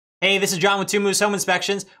Hey, this is John with Two Moose Home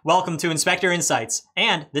Inspections. Welcome to Inspector Insights.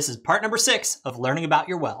 And this is part number 6 of learning about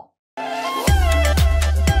your well.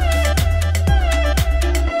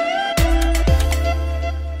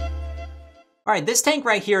 All right, this tank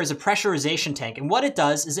right here is a pressurization tank, and what it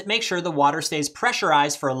does is it makes sure the water stays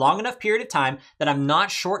pressurized for a long enough period of time that I'm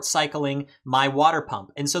not short cycling my water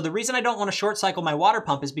pump. And so the reason I don't want to short cycle my water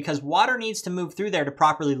pump is because water needs to move through there to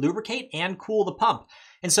properly lubricate and cool the pump.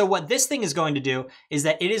 And so what this thing is going to do is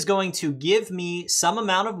that it is going to give me some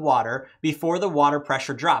amount of water before the water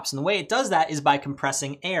pressure drops. And the way it does that is by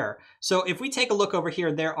compressing air. So if we take a look over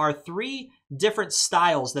here, there are 3 different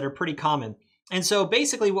styles that are pretty common. And so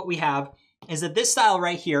basically what we have is that this style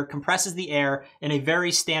right here compresses the air in a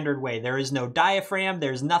very standard way. There is no diaphragm,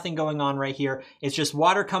 there's nothing going on right here. It's just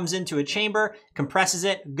water comes into a chamber, compresses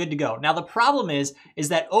it, good to go. Now the problem is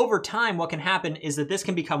that over time what can happen is that this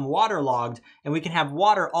can become waterlogged and we can have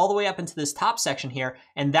water all the way up into this top section here,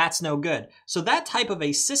 and that's no good. So that type of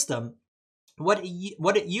a system, what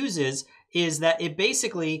it uses is that it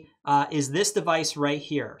basically is this device right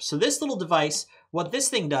here. So this little device, what this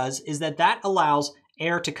thing does is that allows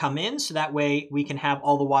air to come in, so that way we can have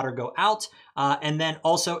all the water go out, and then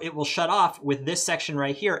also it will shut off with this section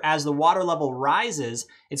right here. As the water level rises,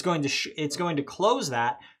 it's going to close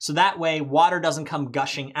that, so that way water doesn't come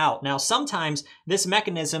gushing out. Now sometimes this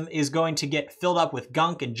mechanism is going to get filled up with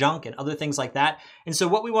gunk and junk and other things like that, and so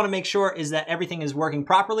what we want to make sure is that everything is working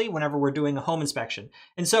properly whenever we're doing a home inspection.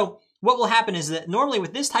 And so what will happen is that normally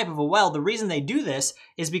with this type of a well, the reason they do this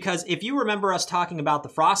is because if you remember us talking about the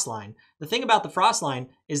frost line, the thing about the frost line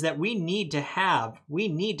is that we need to have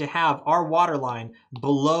our water line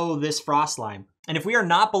below this frost line. And if we are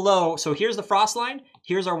not below, so here's the frost line,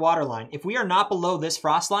 here's our water line. If we are not below this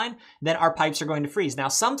frost line, then our pipes are going to freeze. Now,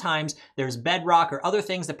 sometimes there's bedrock or other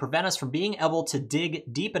things that prevent us from being able to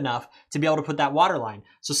dig deep enough to be able to put that water line.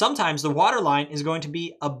 So sometimes the water line is going to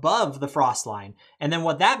be above the frost line. And then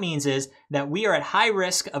what that means is that we are at high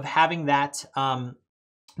risk of having that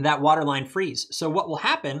water line freeze. So what will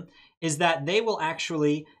happen is that they will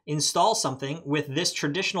actually install something with this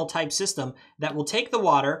traditional type system that will take the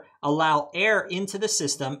water, allow air into the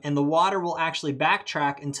system, and the water will actually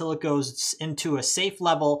backtrack until it goes into a safe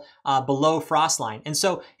level below frost line. And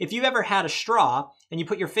so if you ever had a straw and you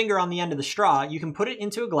put your finger on the end of the straw, you can put it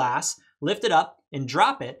into a glass, lift it up, and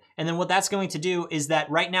drop it. And then what that's going to do is that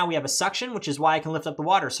right now we have a suction, which is why I can lift up the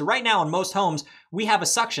water. So right now in most homes, we have a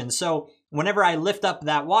suction. So whenever I lift up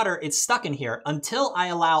that water, it's stuck in here until I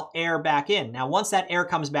allow air back in. Now, once that air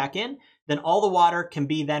comes back in, then all the water can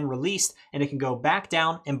be then released and it can go back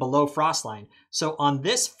down and below frost line. So on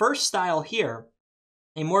this first style here,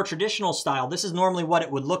 a more traditional style, this is normally what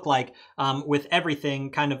it would look like with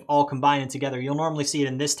everything kind of all combined together. You'll normally see it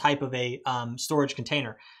in this type of a storage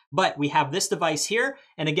container. But we have this device here,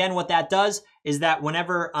 and again, what that does is that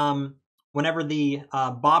whenever the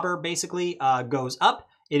bobber basically goes up,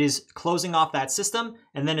 it is closing off that system,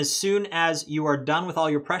 and then as soon as you are done with all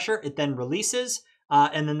your pressure, it then releases,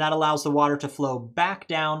 and then that allows the water to flow back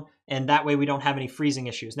down, and that way we don't have any freezing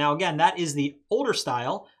issues. Now again, that is the older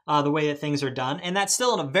style, the way that things are done, and that's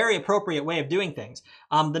still a very appropriate way of doing things.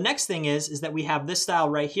 The next thing is that we have this style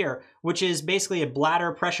right here, which is basically a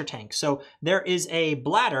bladder pressure tank. So there is a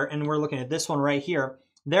bladder, and we're looking at this one right here.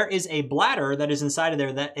 There is a bladder that is inside of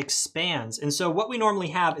there that expands. And so what we normally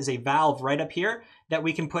have is a valve right up here that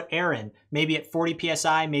we can put air in, maybe at 40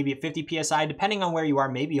 PSI, maybe at 50 PSI, depending on where you are,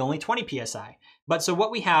 maybe only 20 PSI. But so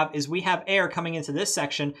what we have is we have air coming into this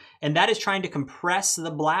section, and that is trying to compress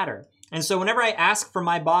the bladder. And so whenever I ask for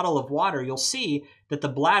my bottle of water, you'll see that the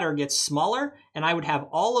bladder gets smaller, and I would have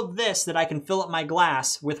all of this that I can fill up my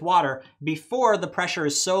glass with water before the pressure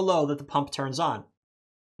is so low that the pump turns on.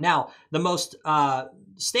 Now, the most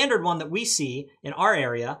standard one that we see in our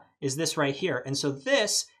area is this right here. And so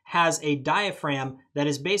this has a diaphragm that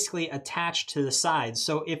is basically attached to the sides.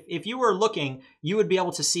 So if you were looking, you would be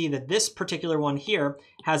able to see that this particular one here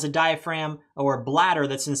has a diaphragm or a bladder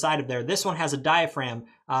that's inside of there. This one has a diaphragm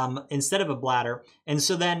instead of a bladder. And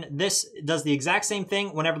so then this does the exact same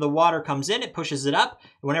thing. Whenever the water comes in, it pushes it up.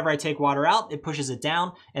 Whenever I take water out, it pushes it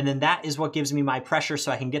down. And then that is what gives me my pressure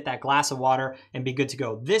so I can get that glass of water and be good to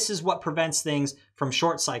go. This is what prevents things from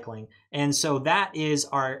short cycling. And so that is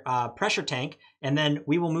our pressure tank. And then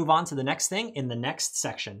we will move on to the next thing in the next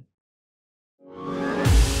section.